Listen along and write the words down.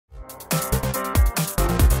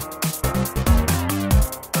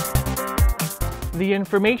The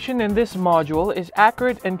information in this module is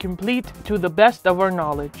accurate and complete to the best of our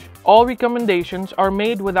knowledge. All recommendations are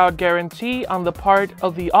made without guarantee on the part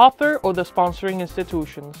of the author or the sponsoring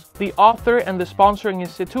institutions. The author and the sponsoring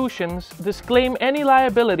institutions disclaim any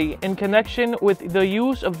liability in connection with the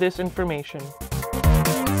use of this information.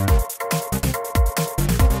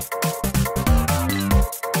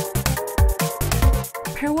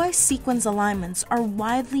 Pairwise sequence alignments are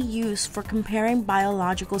widely used for comparing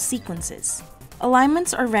biological sequences.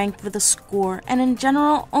 Alignments are ranked with a score, and in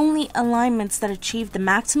general, only alignments that achieve the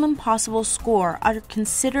maximum possible score are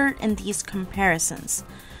considered in these comparisons.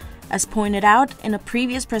 As pointed out in a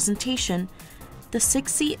previous presentation, the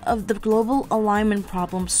 60 of the global alignment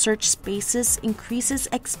problem search spaces increases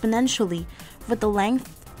exponentially with the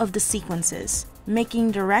length of the sequences, making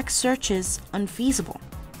direct searches unfeasible.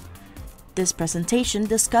 This presentation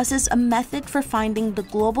discusses a method for finding the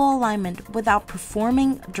global alignment without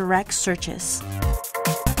performing direct searches.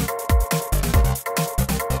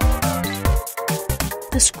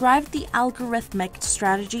 Describe the algorithmic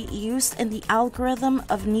strategy used in the algorithm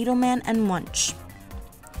of Needleman and Wunsch.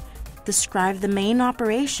 Describe the main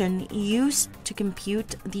operation used to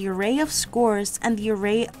compute the array of scores and the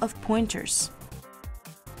array of pointers.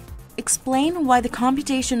 Explain why the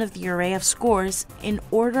computation of the array of scores in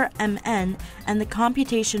order mn and the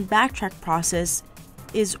computation backtrack process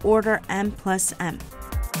is order m plus m.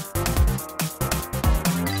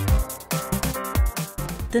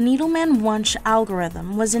 The Needleman-Wunsch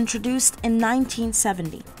algorithm was introduced in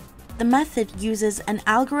 1970. The method uses an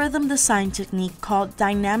algorithm design technique called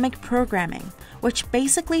dynamic programming, which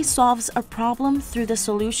basically solves a problem through the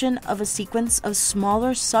solution of a sequence of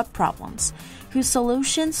smaller subproblems, whose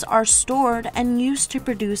solutions are stored and used to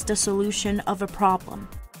produce the solution of a problem.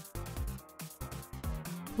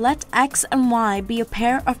 Let X and Y be a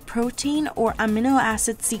pair of protein or amino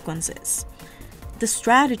acid sequences. The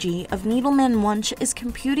strategy of Needleman-Wunsch is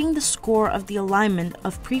computing the score of the alignment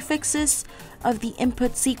of prefixes of the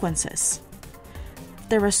input sequences.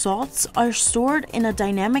 The results are stored in a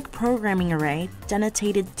dynamic programming array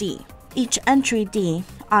denotated D. Each entry D,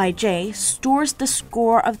 ij, stores the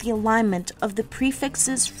score of the alignment of the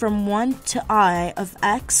prefixes from 1 to I of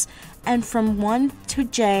X and from 1 to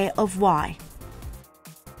J of Y.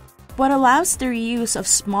 What allows the reuse of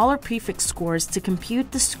smaller prefix scores to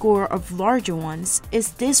compute the score of larger ones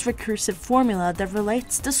is this recursive formula that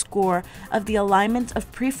relates the score of the alignment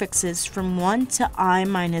of prefixes from 1 to I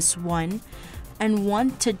minus 1 and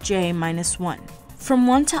 1 to J minus 1. From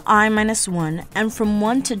 1 to I minus 1 and from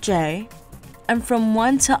 1 to J, and from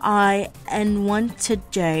 1 to I and 1 to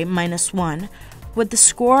J minus 1, with the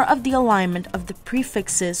score of the alignment of the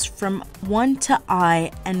prefixes from 1 to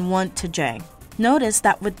I and 1 to J. Notice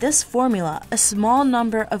that with this formula, a small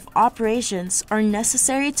number of operations are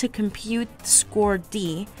necessary to compute the score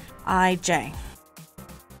D, ij.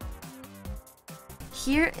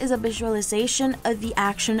 Here is a visualization of the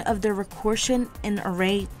action of the recursion in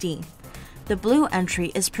array D. The blue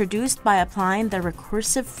entry is produced by applying the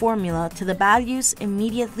recursive formula to the values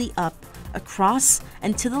immediately up, across,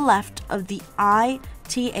 and to the left of the I,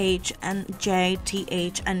 th, and j,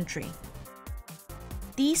 th entry.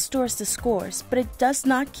 D stores the scores, but it does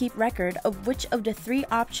not keep record of which of the three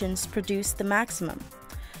options produced the maximum.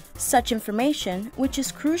 Such information, which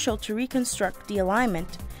is crucial to reconstruct the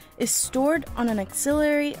alignment, is stored on an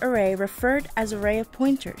auxiliary array referred as array of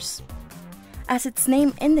pointers. As its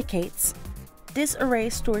name indicates, this array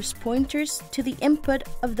stores pointers to the input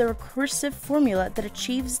of the recursive formula that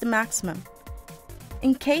achieves the maximum.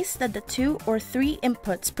 In case that the 2 or 3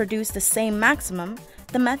 inputs produce the same maximum,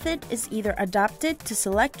 the method is either adapted to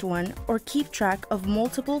select one or keep track of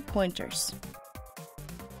multiple pointers.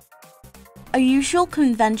 A usual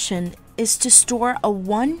convention is to store a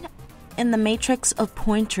 1 in the matrix of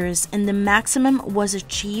pointers and the maximum was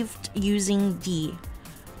achieved using D.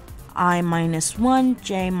 I minus 1,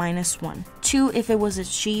 J minus 1. 2 if it was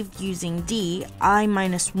achieved using D, I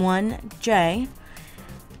minus 1, J.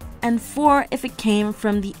 And 4 if it came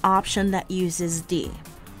from the option that uses D,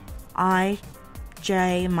 I,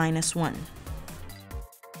 J minus 1.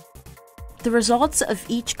 The results of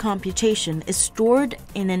each computation is stored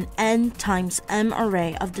in an n times m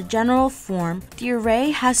array of the general form. The array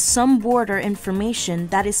has some border information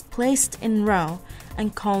that is placed in row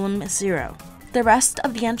and column 0. The rest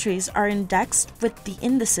of the entries are indexed with the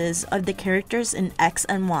indices of the characters in X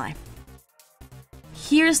and Y.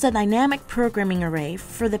 Here's the dynamic programming array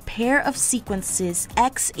for the pair of sequences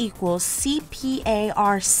X equals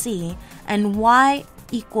CPARC and Y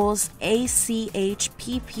equals ACHPPAR.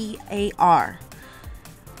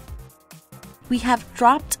 We have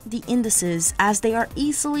dropped the indices as they are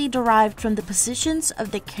easily derived from the positions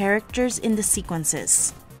of the characters in the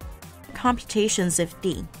sequences. Computations if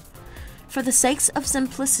D. For the sake of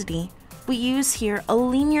simplicity, we use here a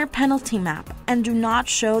linear penalty map and do not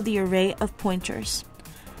show the array of pointers.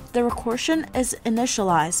 The recursion is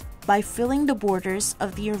initialized by filling the borders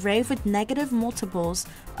of the array with negative multiples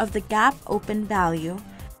of the gap open value.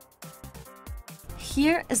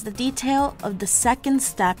 Here is the detail of the second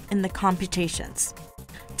step in the computations.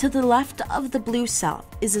 To the left of the blue cell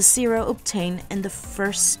is a 0 obtained in the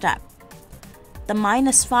first step. The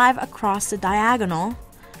 -5 across the diagonal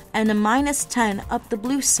and a -10 up the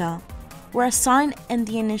blue cell were assigned in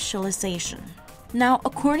the initialization. Now,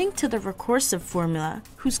 according to the recursive formula,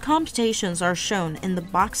 whose computations are shown in the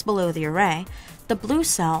box below the array, the blue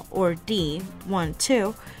cell, or D, 1,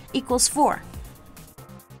 2, equals 4.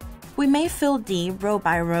 We may fill D row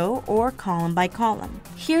by row or column by column.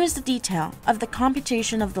 Here is the detail of the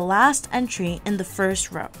computation of the last entry in the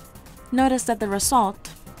first row. Notice that the result,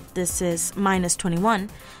 this is -21,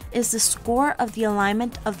 is the score of the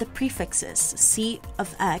alignment of the prefixes C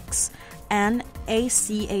of X and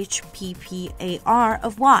ACHPPAR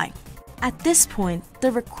of Y. At this point,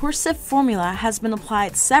 the recursive formula has been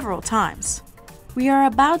applied several times. We are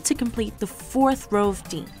about to complete the fourth row of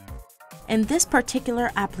D. In this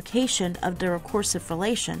particular application of the recursive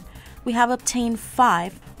relation, we have obtained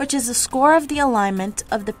 5, which is the score of the alignment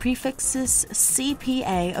of the prefixes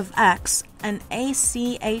CPA of X and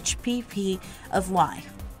ACHPP of Y.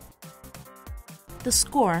 The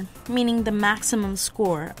score, meaning the maximum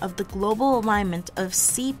score of the global alignment of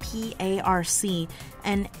CPARC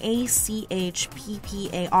and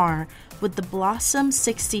ACHPPAR with the Blossom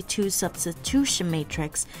 62 substitution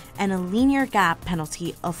matrix and a linear gap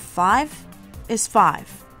penalty of 5 is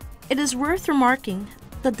 5. It is worth remarking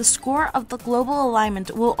that the score of the global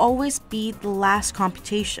alignment will always be the last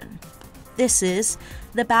computation. This is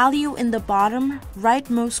the value in the bottom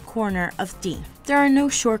rightmost corner of D. There are no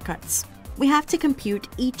shortcuts. We have to compute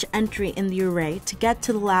each entry in the array to get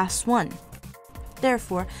to the last one.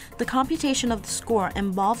 Therefore, the computation of the score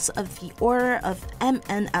involves of the order of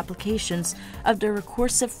mn applications of the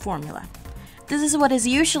recursive formula. This is what is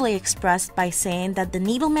usually expressed by saying that the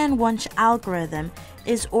Needleman-Wunsch algorithm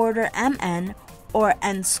is order mn or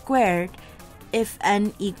n squared if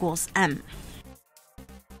n equals m.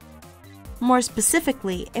 More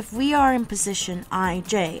specifically, if we are in position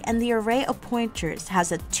ij and the array of pointers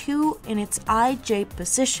has a 2 in its ij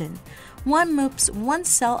position, one moves one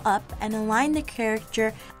cell up and align the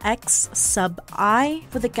character x sub I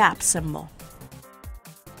with a gap symbol.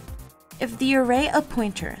 If the array of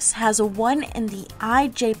pointers has a 1 in the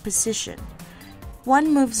ij position,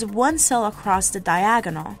 one moves one cell across the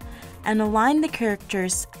diagonal and align the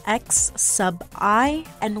characters x sub I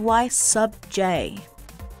and y sub j.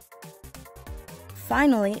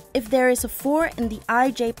 Finally, if there is a 4 in the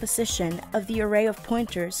ij position of the array of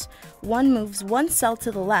pointers, one moves one cell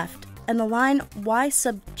to the left and align y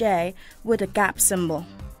sub j with a gap symbol.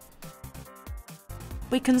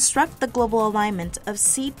 We construct the global alignment of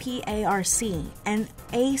CPARC and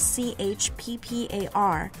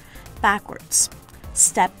ACHPPAR backwards,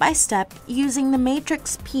 step by step, using the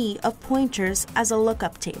matrix P of pointers as a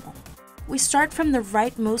lookup table. We start from the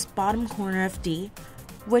rightmost bottom corner of D,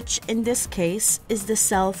 which in this case is the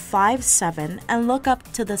cell 5-7, and look up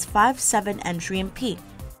to this 5-7 entry in P.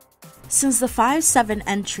 Since the 5-7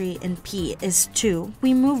 entry in P is 2,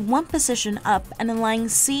 we move one position up and align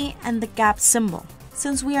C and the gap symbol.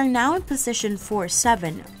 Since we are now in position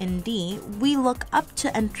 4-7 in D, we look up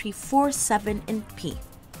to entry 4-7 in P.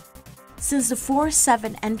 Since the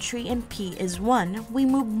 4-7 entry in P is 1, we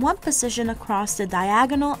move one position across the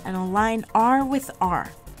diagonal and align R with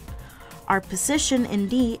R. Our position in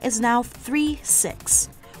D is now 3-6.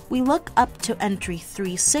 We look up to entry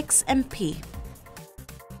 3-6 in P.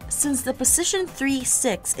 Since the position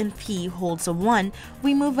 3-6 in P holds a 1,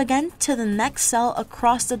 we move again to the next cell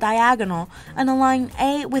across the diagonal and align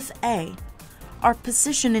A with A. Our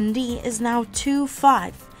position in D is now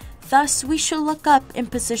 2-5. Thus, we should look up in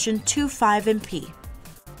position 2-5 in P.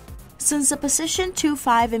 Since the position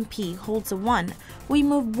 2-5 in P holds a 1, we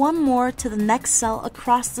move one more to the next cell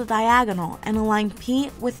across the diagonal and align P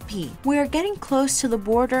with P. We are getting close to the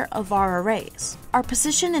border of our arrays. Our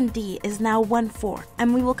position in D is now 1-4,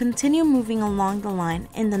 and we will continue moving along the line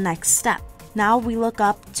in the next step. Now we look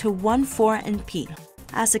up to 1-4 in P.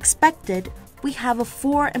 As expected, we have a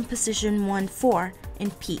 4 in position 1-4 in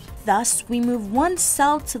P. Thus, we move one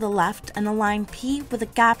cell to the left and align P with a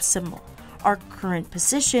gap symbol. Our current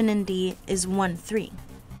position in D is 1-3.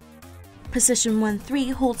 Position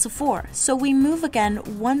 1-3 holds a 4, so we move again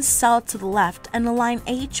one cell to the left and align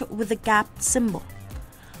H with a gap symbol.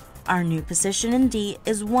 Our new position in D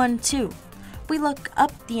is 1-2. We look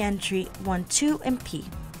up the entry 1-2 in P.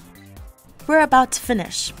 We're about to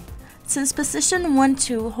finish. Since position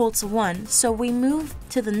 1-2 holds a 1, so we move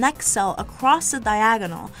to the next cell across the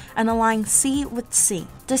diagonal and align C with C.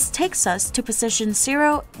 This takes us to position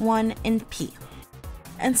 0-1 in P.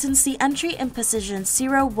 And since the entry in position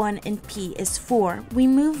 0-1 in P is 4, we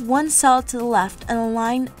move one cell to the left and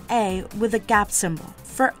align A with a gap symbol.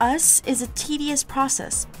 For us, is a tedious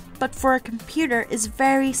process, but for a computer is a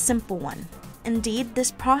very simple one. Indeed,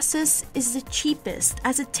 this process is the cheapest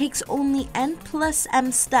as it takes only n plus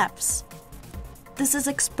m steps. This is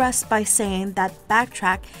expressed by saying that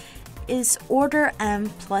Backtrack is order m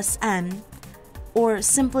plus n, or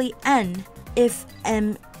simply n if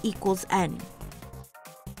m equals n.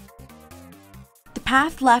 The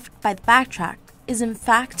path left by the Backtrack is in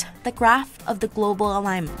fact the graph of the global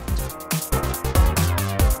alignment.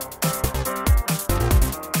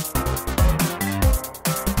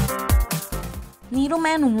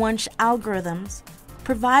 Needleman-Wunsch algorithms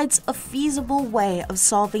provides a feasible way of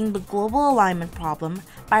solving the global alignment problem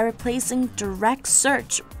by replacing direct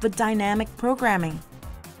search with dynamic programming.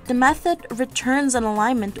 The method returns an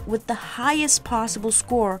alignment with the highest possible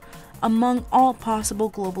score among all possible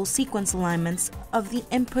global sequence alignments of the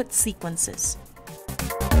input sequences.